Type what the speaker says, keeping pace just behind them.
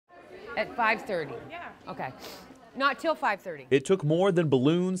At 5:30? Yeah. Okay. Not till 5:30. It took more than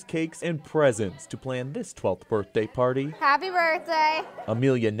balloons, cakes, and presents to plan this 12th birthday party. Happy birthday.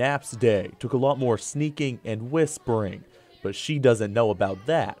 Amelia Knapp's day took a lot more sneaking and whispering, but she doesn't know about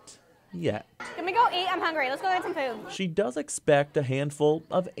that yet. Can we go eat? I'm hungry. Let's go get some food. She does expect a handful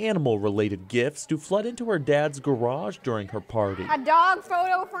of animal-related gifts to flood into her dad's garage during her party. A dog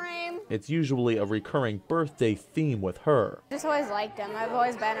photo frame. It's usually a recurring birthday theme with her. Just always liked them. I've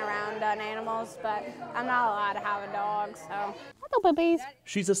always been around animals, but I'm not allowed to have a dog, so. Hello, puppies.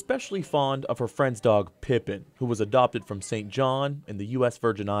 She's especially fond of her friend's dog Pippin, who was adopted from St. John in the U.S.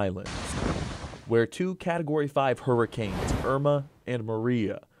 Virgin Islands, where two Category 5 hurricanes, Irma and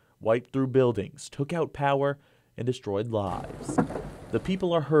Maria, wiped through buildings, took out power, and destroyed lives. The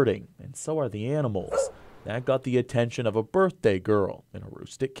people are hurting, and so are the animals. That got the attention of a birthday girl in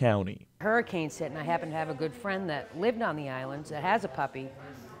Aroostook County. Hurricanes hit, and I happen to have a good friend that lived on the islands that has a puppy,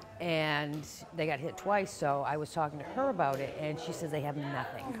 and they got hit twice, so I was talking to her about it, and she says they have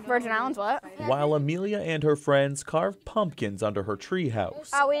nothing. Virgin Islands, what? While Amelia and her friends carved pumpkins under her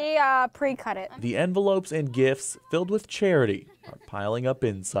treehouse, We pre-cut it. the envelopes and gifts filled with charity are piling up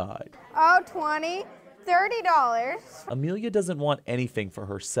inside. Oh, $20, $30. Amelia doesn't want anything for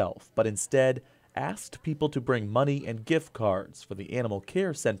herself, but instead asked people to bring money and gift cards for the Animal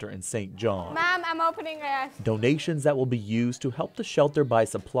Care Center in St. John. Mom, I'm opening this. Donations that will be used to help the shelter buy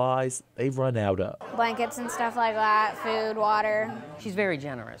supplies they've run out of. Blankets and stuff like that, food, water. She's very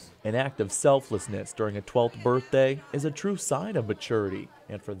generous. An act of selflessness during a 12th birthday is a true sign of maturity,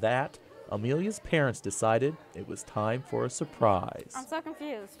 and for that, Amelia's parents decided it was time for a surprise. I'm so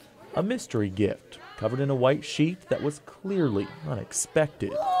confused. A mystery gift covered in a white sheet that was clearly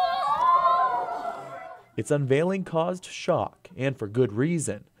unexpected. Its unveiling caused shock, and for good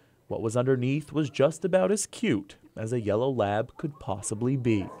reason. What was underneath was just about as cute as a yellow lab could possibly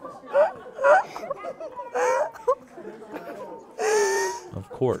be. Of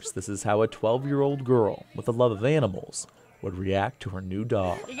course, this is how a 12-year-old girl with a love of animals would react to her new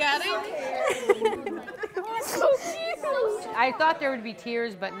dog. You got it? I thought there would be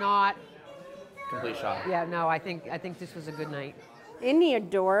tears, but not. Complete shock. Yeah, no, I think this was a good night. Isn't he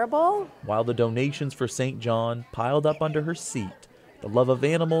adorable? While the donations for St. John piled up under her seat, the love of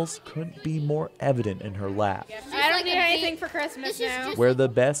animals couldn't be more evident in her lap, I don't need anything for Christmas now. where the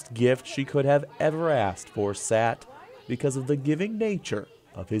best gift she could have ever asked for sat because of the giving nature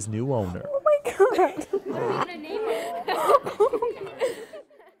of his new owner. Oh my god.